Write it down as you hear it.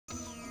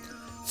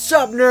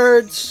Sup,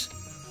 nerds?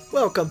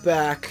 Welcome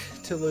back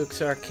to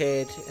Luke's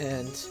Arcade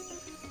and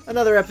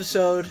another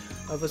episode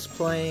of us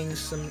playing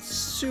some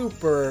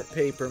Super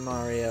Paper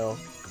Mario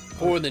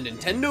for the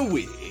Nintendo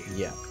Wii.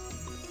 Yeah.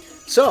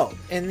 So,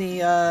 in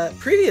the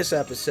previous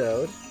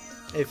episode,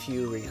 if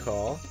you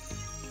recall,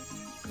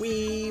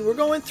 we were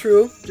going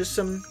through just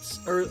some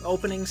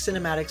opening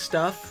cinematic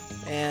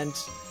stuff, and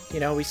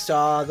you know, we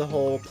saw the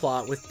whole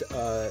plot with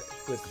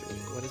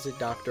what is it,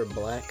 Dr.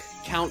 Black?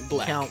 Count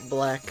Black. Count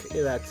Black,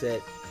 that's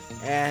it.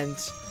 And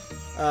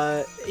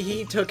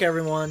he took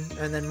everyone,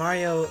 and then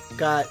Mario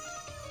got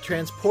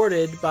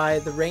transported by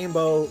the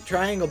rainbow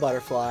triangle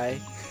butterfly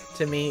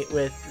to meet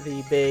with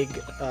the big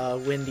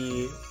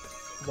windy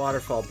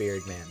waterfall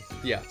beard man.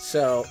 Yeah.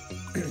 So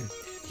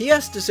he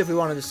asked us if we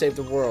wanted to save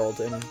the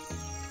world, and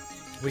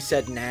we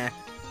said nah.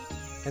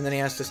 And then he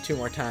asked us 2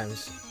 more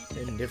times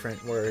in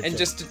different words. And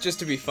just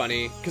to be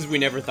funny, because we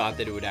never thought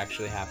that it would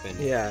actually happen.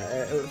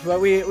 Yeah, but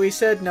we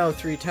said no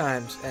 3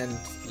 times, and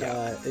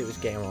it was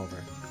game over.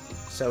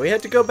 So we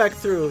had to go back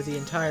through the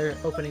entire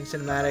opening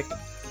cinematic.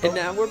 And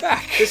now we're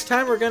back. This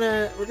time we're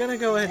gonna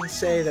go ahead and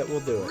say that we'll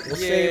do it. We'll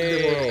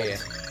save the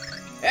world.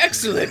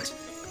 Excellent!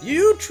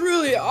 You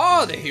truly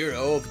are the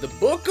hero of the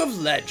Book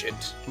of Legend.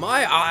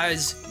 My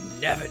eyes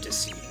never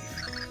deceive.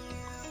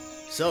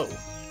 So,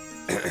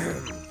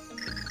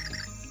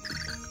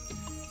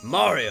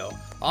 Mario,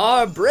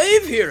 our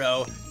brave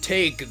hero,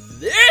 take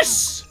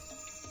this!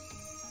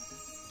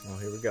 Oh,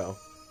 here we go.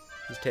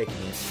 He's taking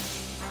it.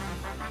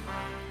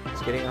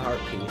 He's getting a heart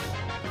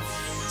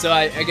piece. So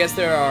I guess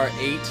there are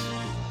 8.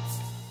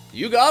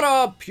 You got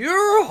a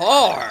pure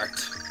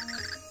heart!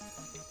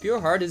 Pure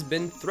heart has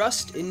been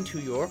thrust into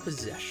your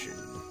possession.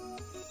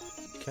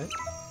 Okay.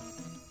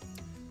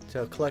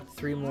 So collect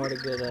 3 more to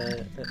get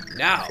a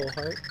Now, full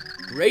heart.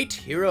 Great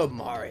hero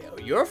Mario,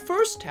 your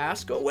first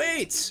task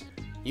awaits.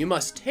 You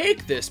must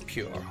take this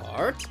pure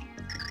heart.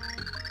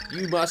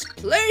 You must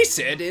place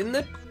it in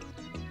the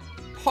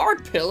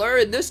heart pillar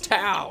in this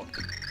town.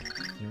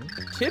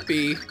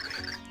 Tippy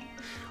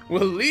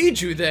will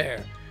lead you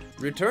there.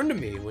 Return to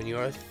me when you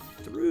are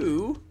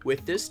through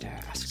with this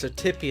task. So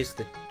Tippy is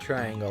the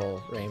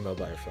triangle rainbow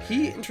butterfly.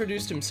 He right?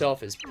 introduced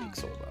himself as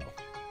Pixel,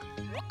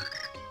 though.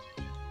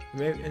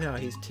 Maybe, no,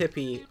 he's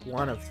Tippy,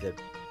 one of the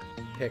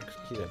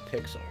he's a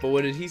pixel. But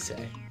what did he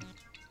say?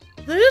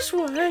 This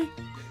way!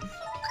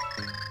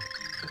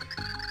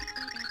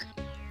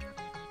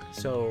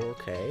 So,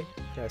 okay,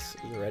 press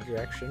the red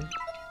direction.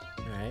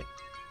 Alright.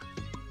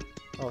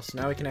 Oh,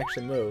 so now we can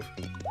actually move.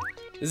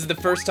 This is the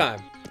first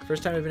time.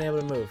 First time we've been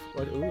able to move.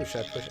 What? Ooh,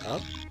 should I push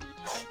up?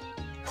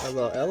 A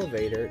little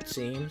elevator, it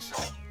seems.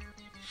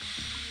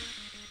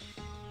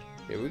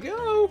 Here we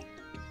go.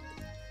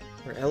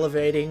 We're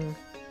elevating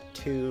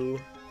to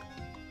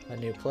a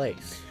new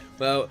place.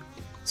 Well,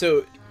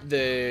 so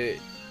the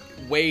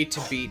way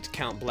to beat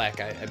Count Black,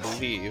 I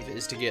believe,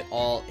 is to get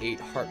all 8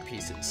 heart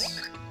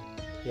pieces.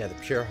 Yeah, the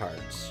pure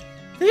hearts.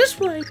 This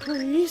way,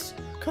 please!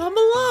 Come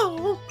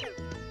along!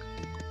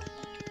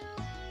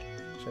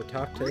 Should I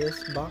talk to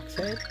this box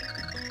head?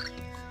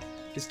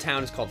 His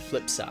town is called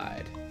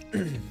Flipside.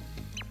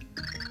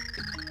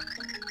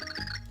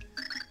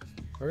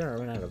 We're gonna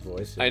run out of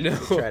voices. I know.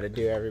 We try to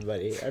do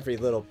every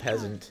little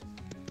peasant.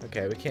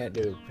 Okay, we can't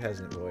do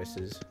peasant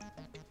voices.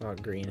 Oh,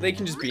 green. They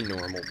can just be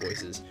normal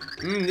voices.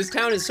 This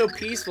town is so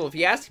peaceful. If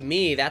you ask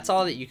me, that's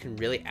all that you can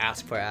really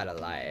ask for out of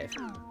life.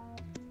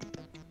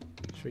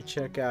 Should we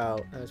check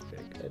out? That's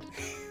pretty good.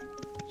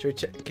 Should we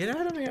check? Get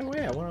out of my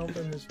way! I want to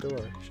open this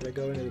door. Should I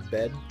go into the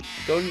bed?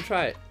 Go and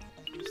try it.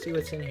 See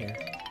what's in here.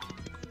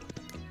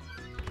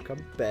 A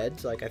couple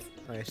beds, like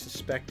I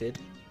suspected.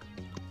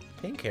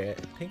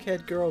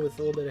 Pink-haired girl with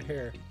a little bit of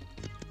hair.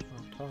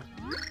 Oh, talk.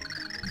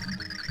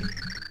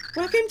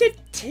 Welcome to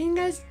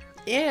Tinga's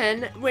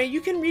Inn, where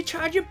you can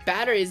recharge your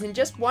batteries in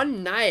just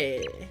one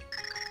night.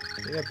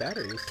 We got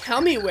batteries.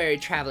 Tell me, weary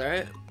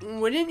traveler,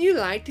 wouldn't you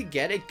like to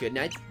get a good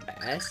night's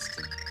rest?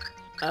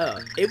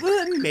 Oh, it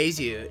will amaze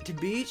you, to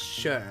be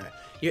sure.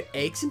 Your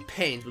aches and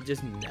pains will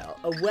just melt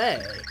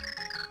away.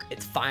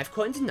 It's 5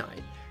 coins a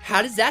night.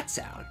 How does that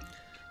sound?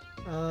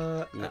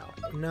 No.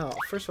 No.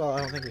 First of all, I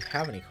don't think we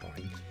have any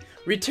coins.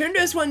 Return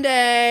to us one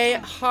day,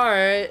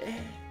 heart.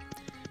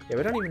 Yeah,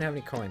 we don't even have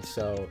any coins,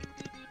 so...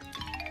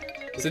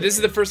 So this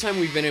is the first time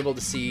we've been able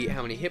to see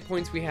how many hit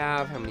points we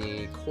have, how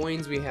many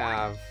coins we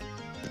have.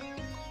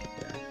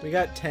 Yeah, we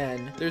got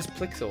 10. There's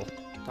Plixel.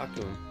 Talk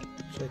to him.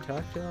 Should I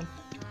talk to him?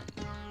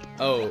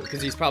 Oh,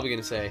 because he's probably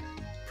going to say,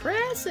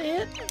 press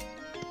it.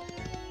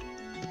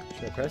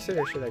 Should I press it,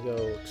 or should I go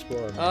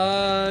explore?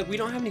 We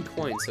don't have any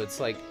coins, so it's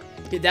like...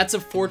 That's a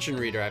fortune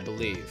reader, I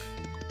believe.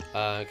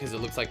 Because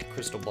it looks like a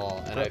crystal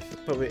ball, and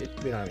but we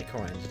don't have any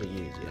coins to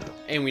use, you know.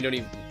 And we don't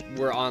even...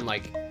 We're on,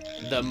 like,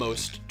 the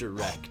most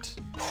direct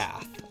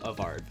path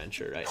of our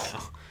adventure right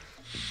now.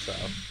 So,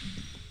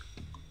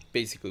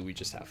 basically, we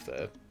just have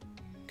to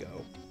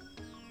go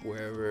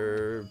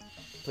wherever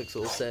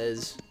Plixel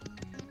says,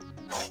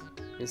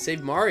 and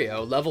save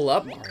Mario, level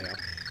up Mario.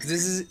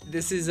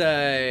 This is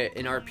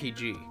an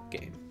RPG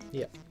game.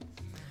 Yeah.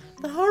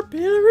 The heart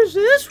pillar is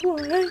this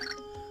way.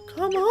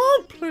 Come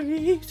on,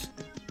 please.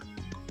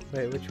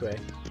 Wait, which way?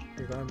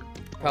 You're going...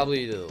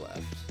 Probably to the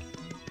left.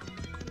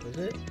 Is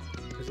it?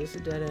 Is this a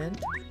dead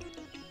end?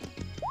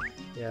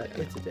 Yeah,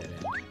 it's a dead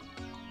end.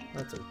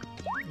 That's a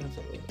little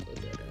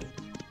dead end.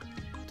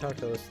 Talk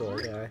to this little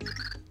guy.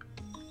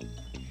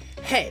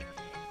 Hey,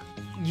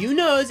 you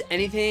knows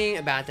anything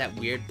about that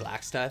weird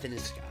black stuff in the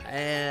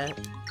sky?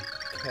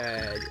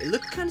 It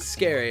looked kind of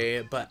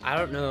scary, but I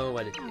don't know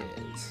what it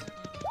is.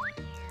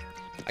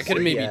 I could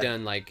have maybe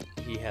done like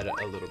he had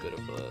a little bit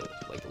of a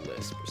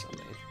lisp or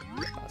something,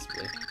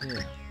 possibly.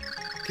 Yeah.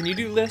 Can you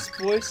do lisp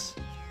voice?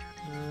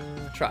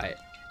 Try it.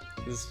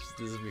 This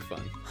would be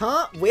fun.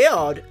 Huh?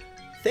 Weird.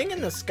 Thing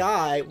in the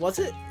sky. Was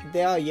it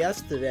there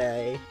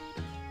yesterday?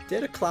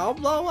 Did a cloud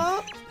blow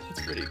up?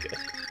 That's pretty good.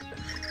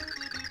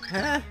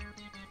 Huh?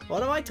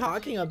 What am I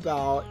talking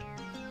about?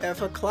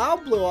 If a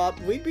cloud blew up,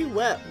 we'd be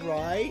wet,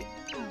 right?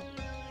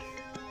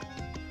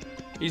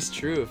 It's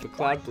true. If a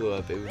cloud blew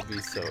up, it would be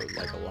so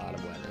like a lot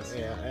of wetness.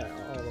 Yeah,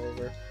 all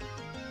over.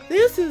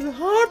 This is a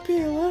heart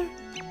pillar.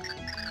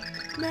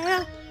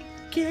 Now,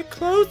 get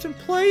close and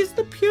place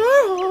the pure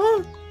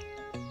heart.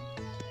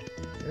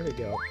 There we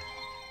go.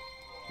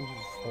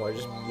 Oh, I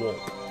just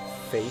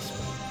face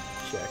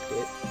checked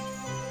it.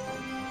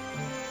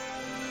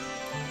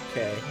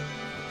 Okay.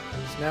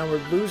 So now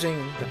we're losing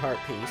the heart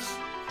piece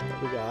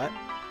that we got.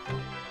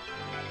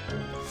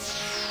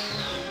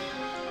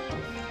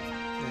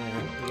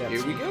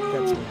 Here we go.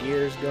 Got some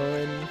gears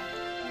going.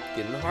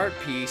 Getting the heart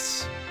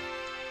piece.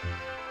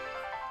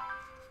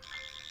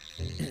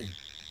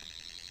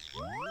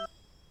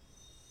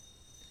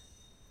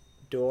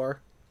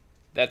 Door.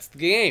 That's the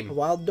game. A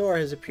wild door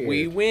has appeared.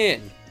 We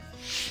win.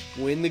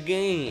 Win the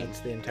game. That's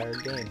the entire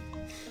game.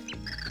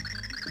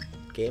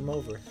 Game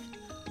over.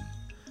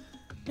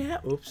 Yeah.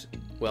 Oops.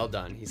 Well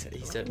done. He said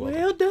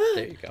well done.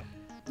 There you go.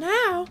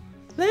 Now,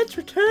 let's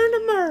return to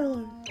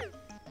Merlin.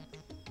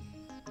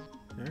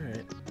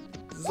 Alright.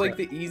 This is like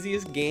the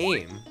easiest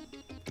game.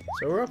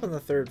 So we're up on the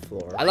 3rd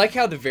floor. I like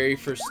how the very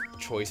first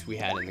choice we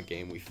had in the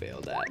game we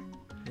failed at.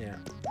 Yeah.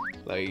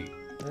 Like,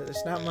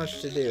 there's not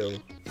much to do.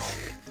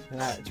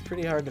 It's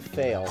pretty hard to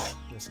fail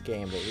in this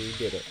game, but we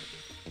did it.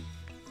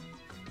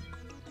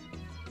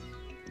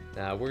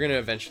 now we're gonna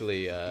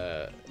eventually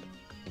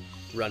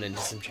run into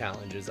some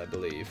challenges, I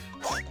believe.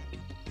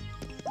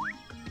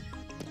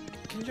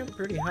 Can jump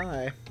pretty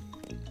high.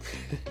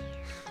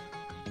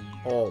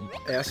 Oh,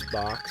 S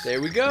box.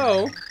 There we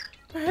go.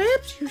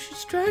 Perhaps you should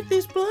strike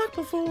this block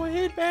before we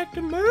head back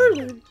to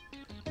Merlin.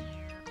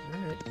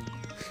 Alright.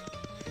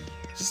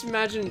 Just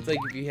imagine like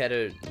if you had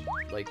a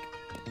like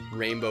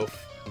rainbow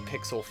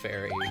pixel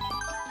fairy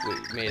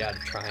made out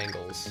of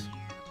triangles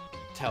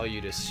tell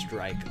you to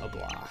strike a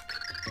block.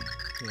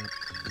 Yeah.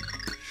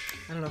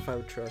 I don't know if I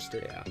would trust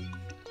it. Yeah.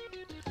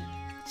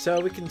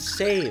 So we can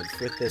save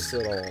with this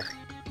little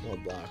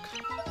block.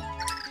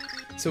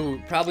 So we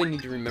probably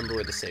need to remember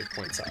where the save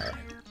points are.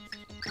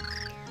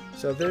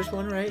 So there's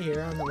one right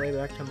here on the way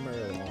back to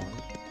Merlin.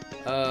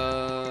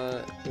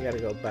 We gotta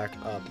go back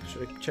up.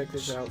 Should I check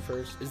this out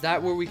first? Is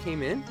that where we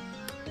came in?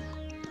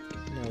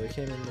 No, we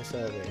came in this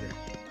elevator.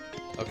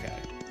 Okay.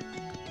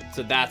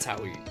 So that's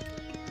how we...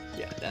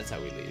 Yeah, that's how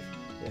we leave.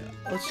 Yeah.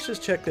 Let's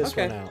just check this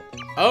one out.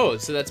 Oh,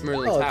 so that's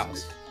Merlin's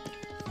house.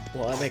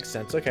 Well, that makes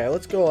sense. Okay,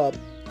 let's go up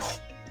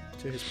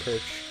to his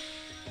perch.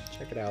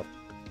 Check it out.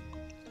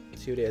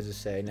 See what he has to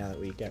say now that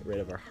we get rid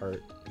of our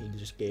heart he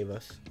just gave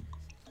us.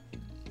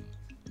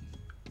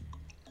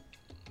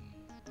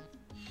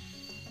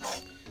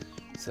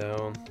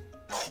 So,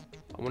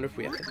 I wonder if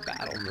we have to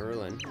battle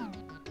Merlin.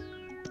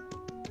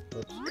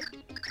 Oops.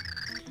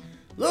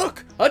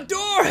 Look! A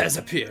door has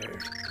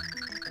appeared!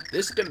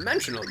 This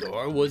dimensional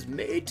door was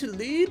made to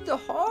lead the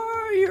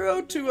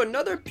hero to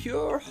another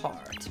pure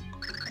heart.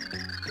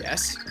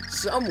 Yes,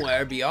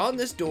 somewhere beyond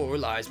this door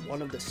lies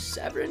one of the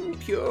 7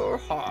 pure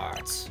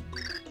hearts.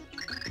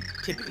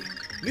 Tippy,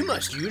 you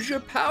must use your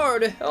power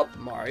to help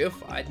Mario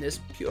find this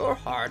pure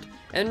heart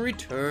and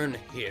return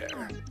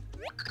here.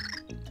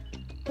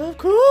 Of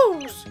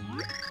course!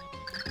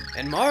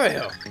 And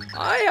Mario,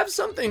 I have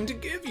something to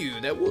give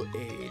you that will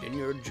aid in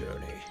your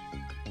journey.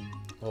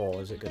 Oh,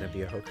 is it gonna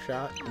be a hook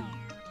shot?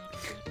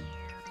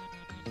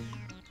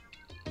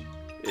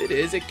 It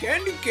is a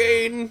candy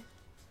cane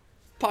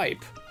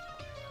pipe.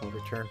 A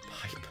return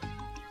pipe.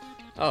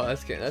 Oh,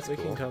 that's good. That's We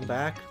cool. can come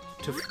back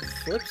to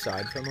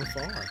Flipside from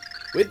afar.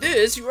 With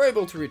this, you are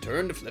able to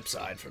return to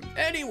Flipside from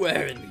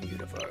anywhere in the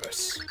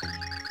universe.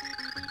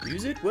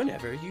 Use it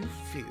whenever you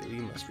feel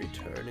you must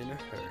return in a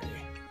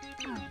hurry.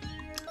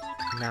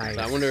 Nice.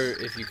 I wonder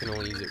if you can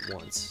only use it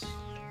once.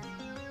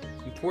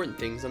 Important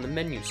things on the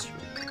menu screen.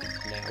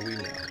 Now we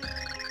know.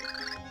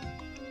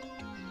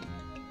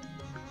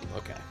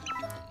 Okay.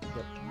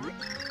 Yep.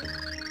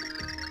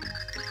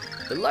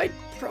 The light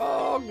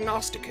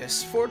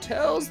prognosticus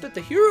foretells that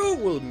the hero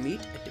will meet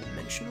a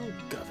dimensional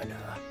governor.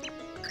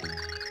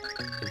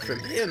 And from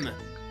him,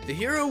 the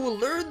hero will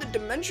learn the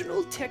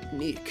dimensional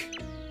technique.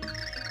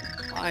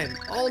 I am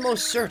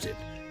almost certain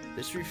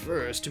this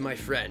refers to my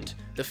friend,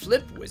 the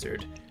flip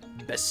wizard,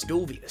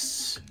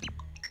 Bestovius.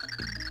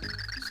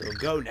 So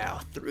go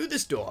now through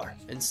this door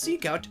and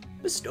seek out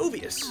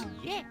Bestovius.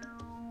 Yeah.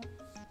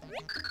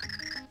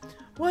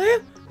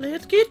 Well,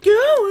 let's get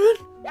going.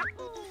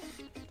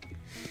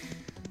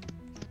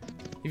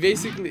 He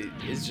basically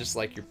is just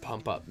like your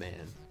pump up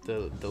man.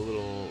 The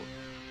little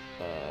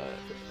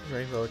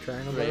Rainbow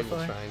triangle rainbow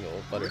butterfly.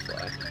 triangle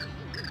butterfly.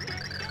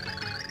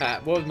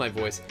 What was my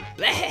voice?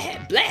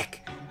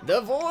 Black!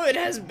 The void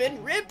has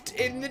been ripped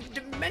in the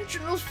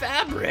dimensional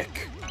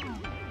fabric.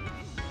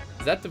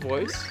 Is that the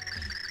voice?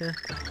 Yeah.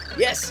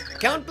 Yes,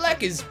 Count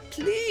Black is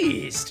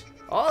pleased.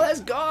 All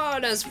has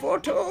gone as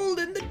foretold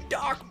in the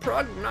dark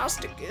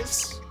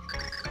prognosticus.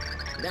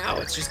 Now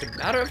it's just a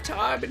matter of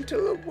time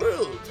until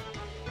the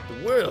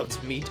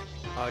worlds meet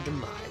our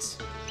demise.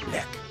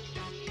 Black.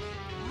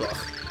 Ugh.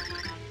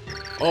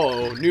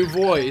 Oh, new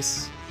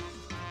voice.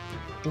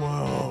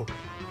 Wow,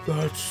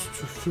 that's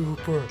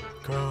super,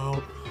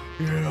 Count.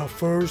 Yeah,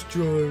 first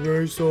you'll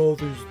erase all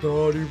these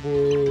naughty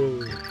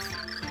worlds.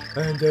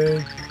 And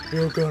then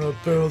you're gonna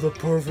build a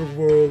perfect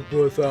world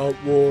without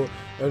war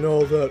and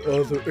all that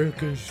other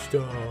icky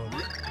stuff.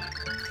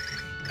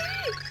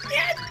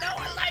 Yeah, no,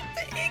 I like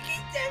the icky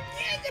stuff.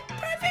 Yeah, the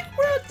perfect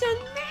world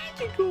sounds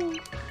magical.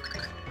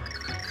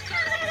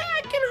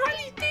 I can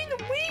hardly stay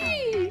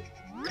away.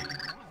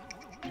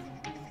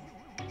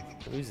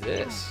 Who's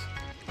this?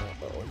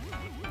 Uh-oh.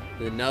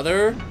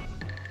 Another?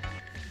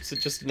 Is it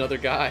just another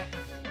guy?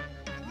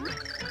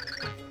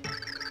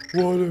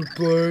 What in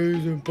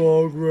blazing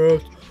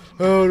progress?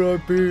 How'd I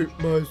beat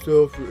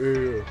myself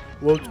here?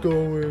 What's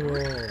going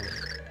on?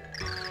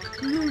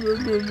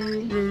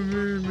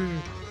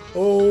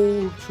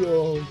 Oh,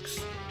 Chunks.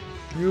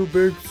 You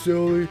big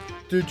silly.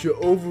 Did you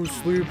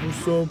oversleep or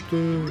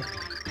something?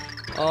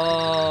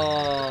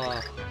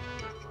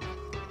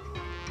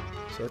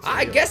 So it's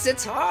I guess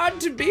it's hard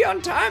to be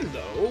on time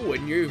though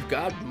when you've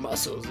got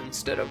muscles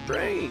instead of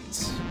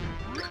brains.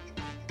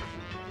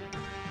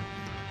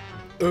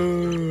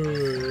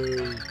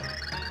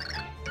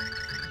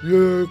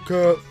 You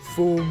can't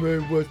fool me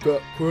with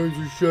that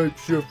crazy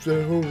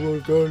shape-shifting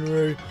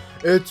hooliganry.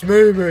 It's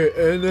me, mate,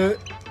 ain't it?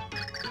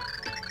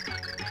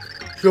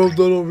 Show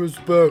little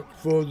respect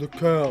for the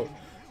Count.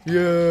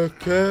 You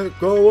can't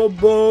go a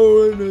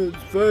bow in his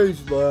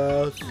face,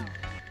 lass.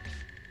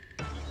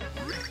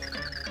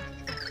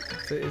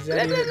 So is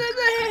that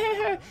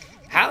even...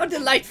 How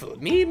delightful.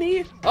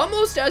 Me,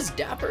 almost as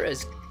dapper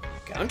as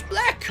Count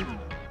Black.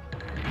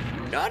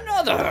 None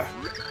other.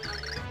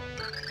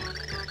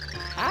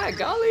 Hi,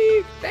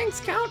 golly.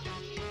 Thanks, Count.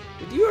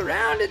 With you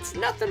around, it's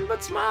nothing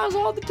but smiles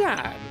all the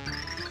time.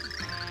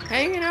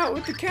 Hanging out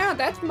with the Count,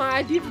 that's my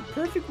idea of a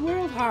perfect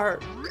world,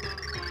 Heart.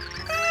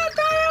 I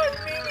thought it was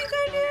Mimi's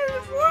idea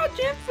of world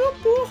gym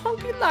football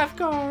hunky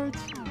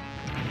lifeguards.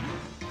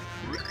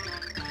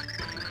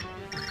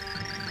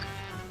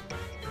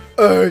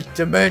 Hey,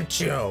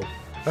 Dementio,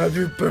 have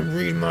you been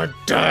reading my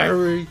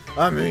diary?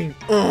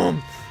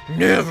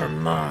 Never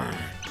mind.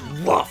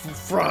 Waffle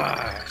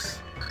fries.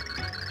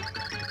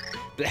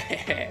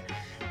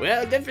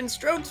 Well, different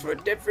strokes for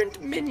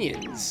different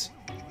minions.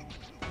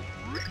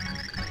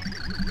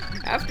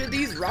 After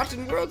these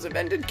rotten worlds have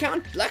ended,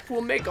 Count Black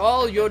will make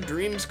all your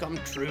dreams come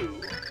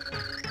true.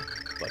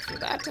 But for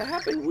that to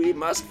happen, we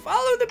must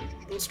follow the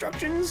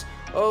instructions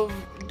of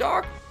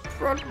Dark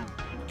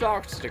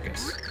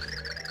Prognosticus.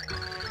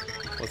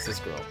 What's this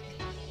girl?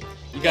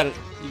 You got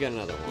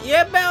another one.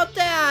 Yeah, about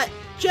that.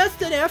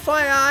 Just an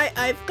FYI,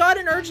 I've got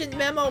an urgent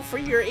memo for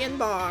your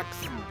inbox.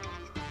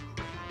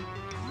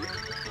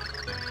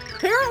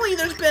 Apparently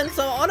there's been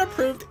some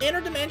unapproved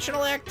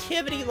interdimensional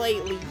activity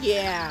lately,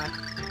 yeah.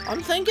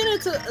 I'm thinking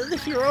it's the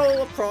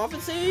hero of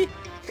prophecy.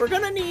 We're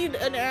gonna need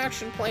an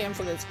action plan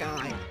for this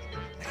guy.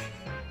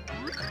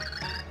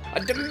 A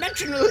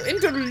dimensional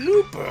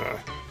interlooper.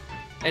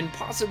 And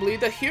possibly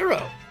the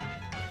hero.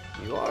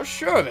 You are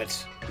sure of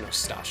it,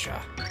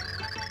 Nastasha.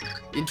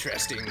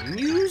 Interesting.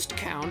 Mused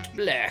Count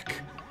Black.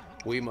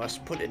 We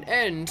must put an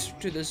end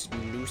to this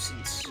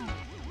nuisance.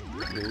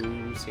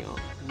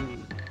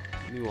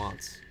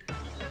 Nuance.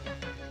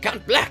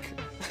 Count Black!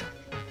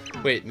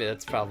 Wait,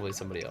 that's probably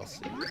somebody else.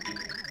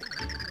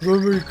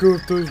 Let me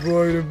get this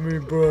right in me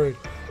brain.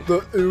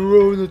 The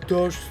hero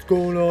Natasha's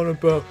going on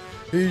about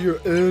he's your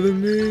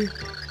enemy?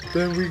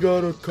 Then we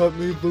gotta cut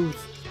me loose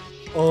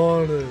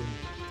on him.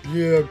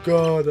 Yeah,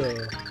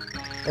 gotta.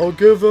 I'll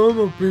give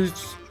him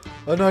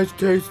a nice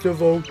taste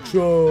of old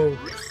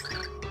chunks.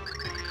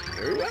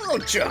 Very well,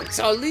 Chunks.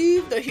 I'll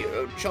leave the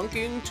hero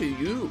chunking to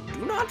you.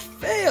 Do not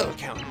fail,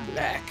 Count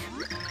Black.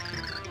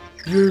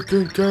 You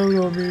can count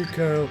on me,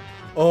 Count.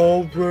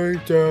 I'll rain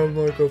down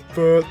like a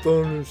fat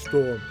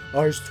thunderstorm.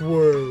 I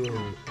swear.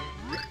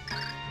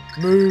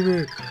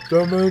 Mimi,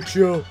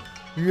 Dementio,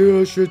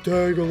 you should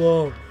tag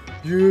along.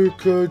 You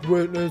could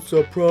witness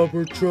a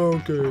proper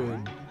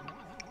chunking.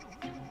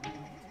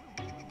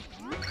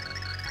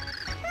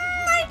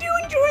 I do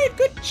enjoy a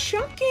good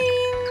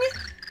chunking.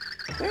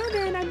 Well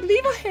then, I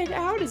believe I'll head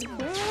out as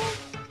well.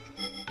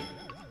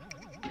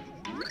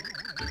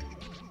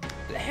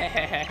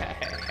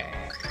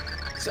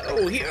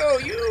 So, hero,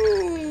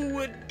 you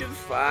would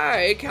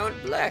defy Count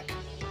Bleck.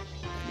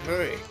 And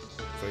hurry,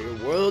 for your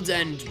world's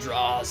end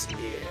draws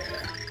near.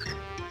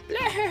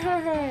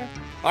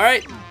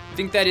 Alright, I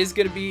think that is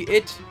going to be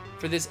it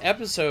for this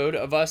episode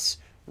of us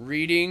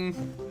reading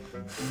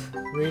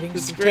Reading the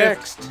some script.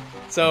 text.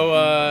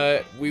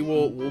 So,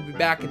 we'll be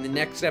back in the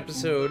next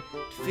episode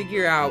to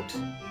figure out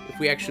if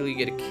we actually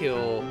get to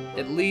kill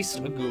at least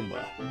a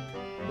Goomba.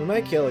 We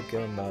might kill a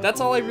Goomba.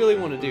 That's all I really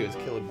want to do is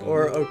kill a Goomba.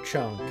 Or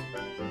Ochunk.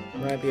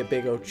 There might be a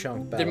big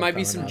Ochunk battle. There might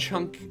be coming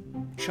some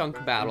up.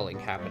 chunk battling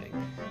happening.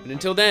 But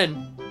until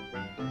then,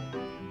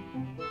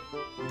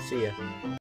 See ya.